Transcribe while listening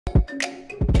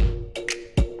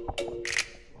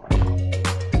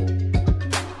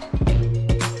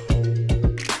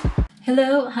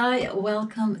Hello, hi,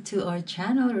 welcome to our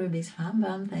channel, Ruby's Fam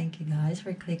Bam. Thank you guys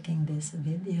for clicking this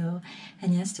video.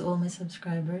 And yes, to all my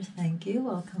subscribers, thank you.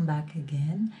 Welcome back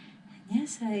again. And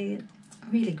yes, I'm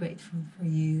really grateful for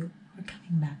you for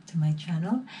coming back to my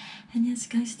channel. And yes,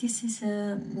 guys, this is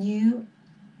a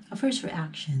first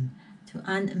reaction to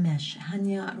Andmesh,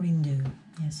 Hanya Rindu.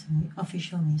 Yes,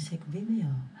 official music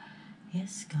video.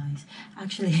 Yes, guys.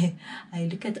 Actually, I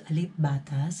look at Alit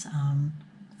Bata's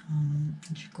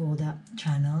what you call that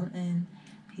channel, and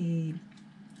he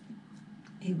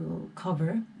will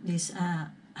cover this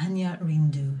Hanya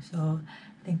Rindu. So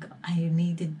I think I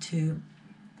needed to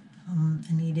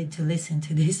listen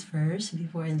to this first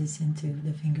before I listen to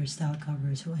the fingerstyle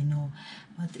cover, so I know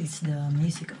what is the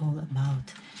music all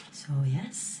about. So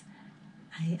yes,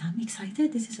 I am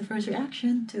excited. This is the first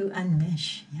reaction to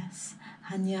Andmesh. Yes,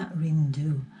 Hanya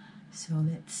Rindu. So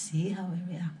let's see how I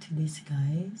react to this,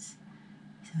 guys.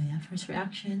 So yeah, first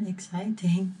reaction,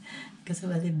 exciting because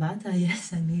of Alibata.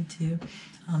 Yes, I need to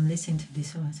listen to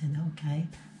this. So I said, okay,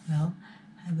 well,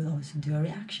 I will also do a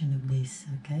reaction of this.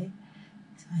 Okay,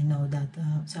 so I know that.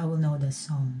 So I will know the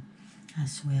song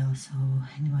as well. So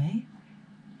anyway,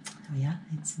 so yeah,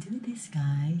 let's do this,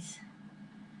 guys.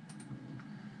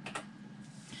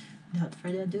 Without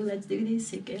further ado, let's do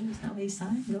this. Okay, let's not waste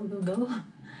time. Go, go, go,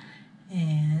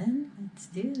 and let's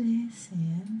do this.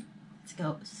 And let's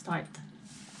go. Start.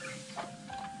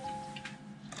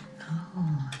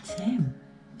 Oh, it's him,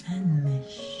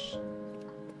 Andmesh.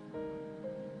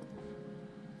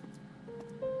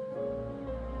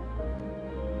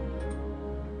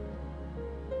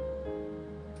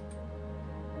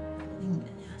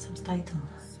 Subtitle.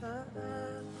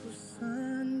 Saat ku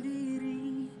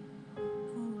sendiri,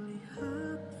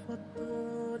 kulihat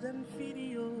foto dan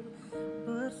video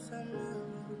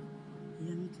bersamamu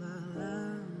yang telah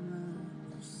lama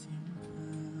ku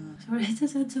simpan. Sorry, it's a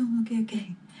sad song. Okay,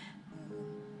 okay.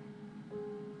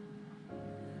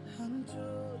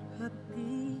 Hancur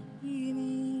hati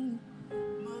ini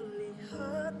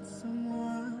melihat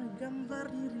semua gambar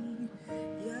diri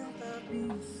yang tak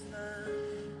bisa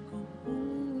ku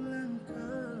ulang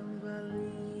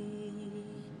kembali.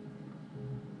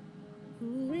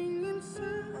 Ku ingin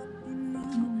saat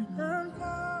ini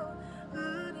engkau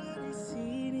ada di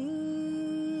sini,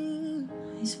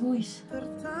 His voice.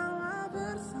 tertawa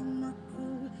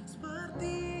bersamaku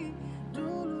seperti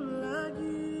dulu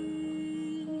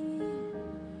lagi.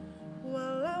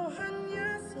 Walau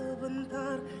hanya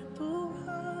sebentar,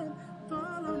 Tuhan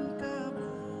tolong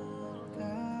kabulkanlah.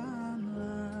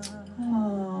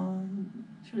 Oh,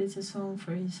 actually, it's a song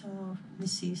for his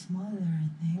deceased mother, I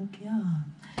think. Yeah.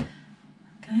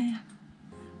 Okay.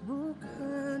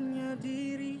 Bukannya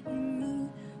diri ini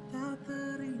tak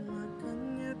terima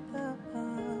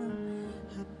kenyataan,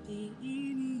 hati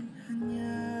ini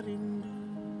hanya rindu.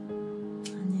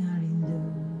 Hanya Rindu.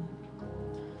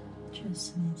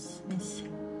 Just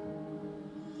missing.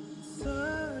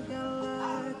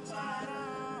 Segala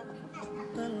cara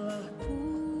telah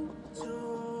ku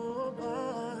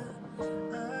coba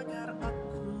agar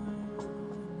aku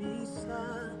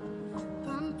bisa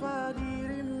tanpa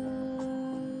dirimu,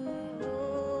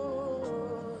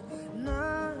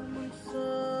 namun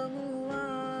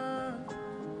semua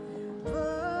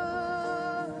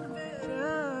berbeda.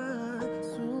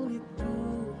 Sulit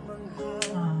ku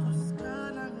menghapus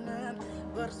kenangan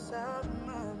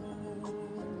bersamamu.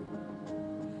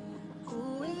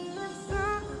 Ku ingin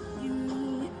saat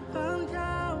ini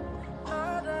engkau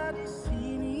ada di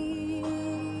sini,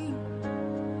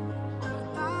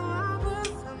 tertawa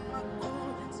bersamaku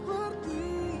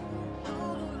seperti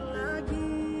dulu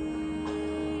lagi.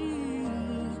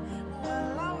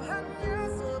 Walau hanya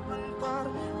sebentar,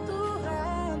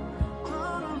 Tuhan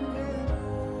tolong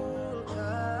kabulkanlah.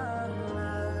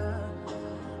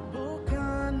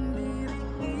 Bukan diri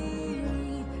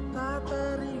ini tak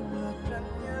terima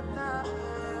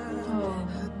kenyataan,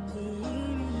 hati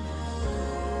ini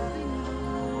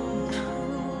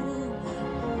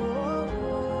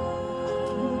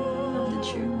Love the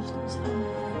tunes.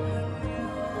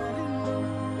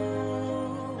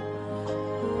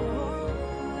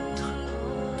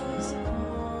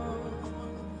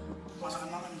 Masakan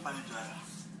mama yang paling juara.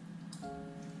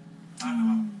 Ada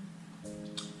mama.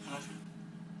 Enak sih.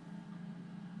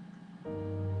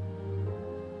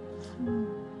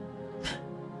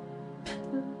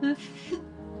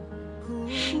 Ku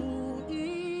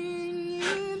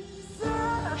ingin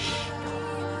saat ini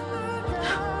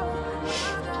engkau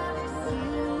ada di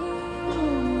sini,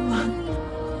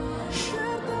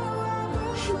 tertawa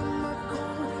bersamaku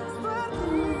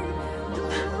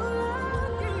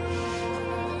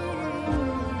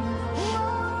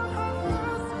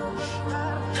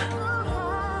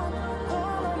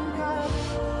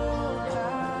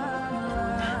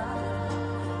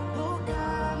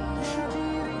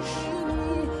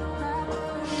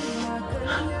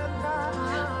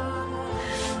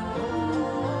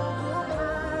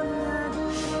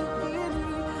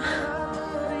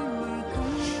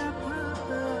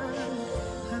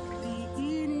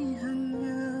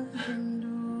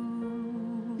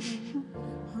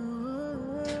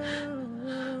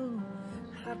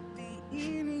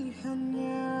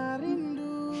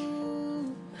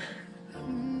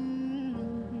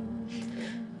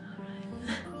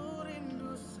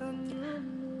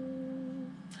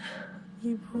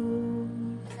ibu.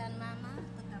 Dan mama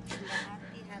tetap rendah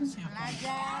hati, harus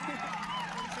belajar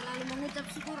dan selalu mengucap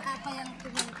syukur apa yang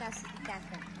Tuhan kasih di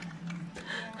kakak.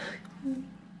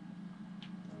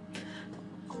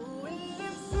 Ku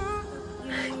ingin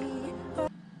seperti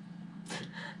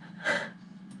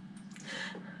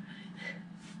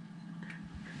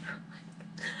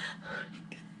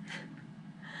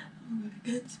Oh my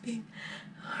God, speak.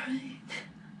 Alright.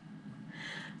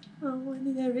 Oh, when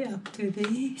did I react to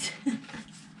this?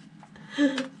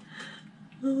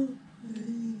 Oh,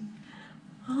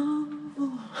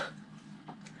 oh,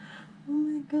 oh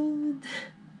my God.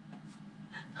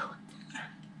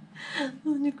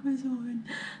 Oh, the crossword.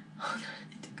 Oh, no, I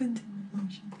need to continue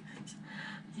motion, guys.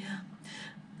 Yeah,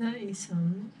 that is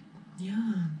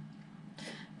yeah.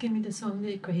 Give me the song that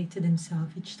he created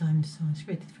himself each time the song is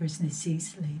created for his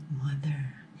deceased late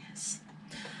mother. Yes.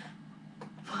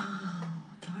 Wow,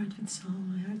 the heartfelt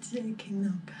song. My heart's aching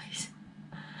now, guys.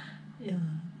 Yeah.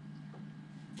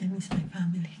 I miss my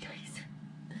family, guys.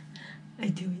 I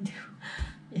do.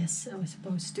 Yes, I was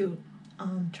supposed to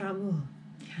travel.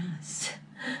 Yes.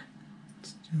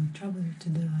 To travel to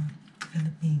the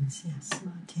Philippines, yes.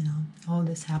 But you know, all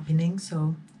this happening,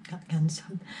 so got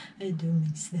cancelled. I do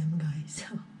miss them, guys.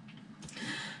 So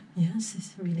yes,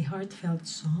 it's a really heartfelt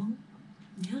song.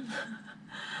 Yeah.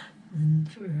 And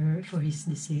for his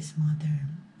deceased mother.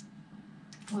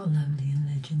 Oh, lovely and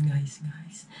legend, guys.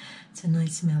 It's a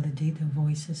nice melody, the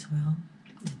voice as well,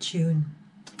 the tune,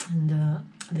 and the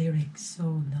lyrics,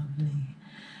 so lovely.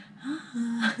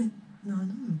 No,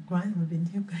 I'm crying a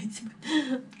video, guys, but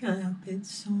can't help it.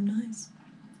 It's so nice.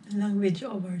 The language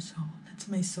of our soul. That's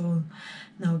my soul.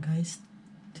 Now, guys,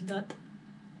 to that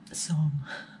song.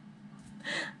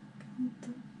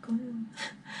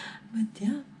 But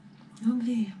yeah,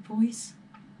 lovely voice,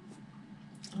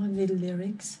 lovely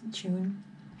lyrics, tune.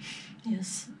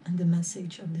 Yes, and the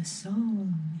message of the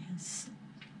song. Yes.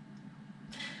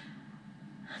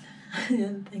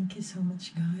 Yeah, thank you so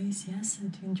much, guys. Yes, I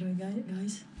do enjoy,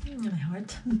 guys. My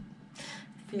heart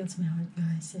feels my heart,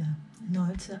 guys. Yeah, I know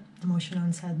it's emotional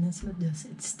and sadness, but yes,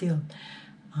 it still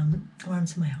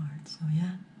warms my heart. So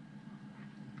yeah,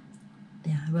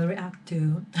 I will react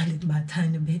to a little bata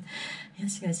in a bit.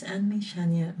 Yes, guys, Andmesh,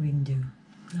 Hanya Rindu.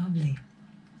 Lovely.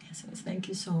 Yes, guys, thank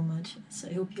you so much. So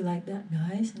I hope you like that,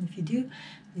 guys. And if you do,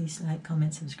 please like,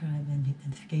 comment, subscribe, and hit the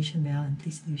notification bell. And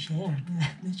please do share.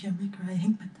 Not sure I'm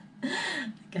crying, but I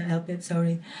can't help it.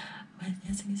 Sorry. But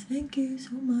yes, guys, thank you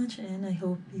so much. And I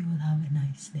hope you will have a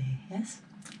nice day. Yes?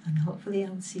 And hopefully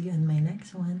I'll see you in my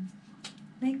next one.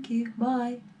 Thank you.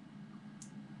 Bye.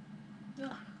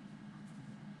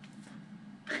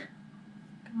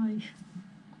 Bye.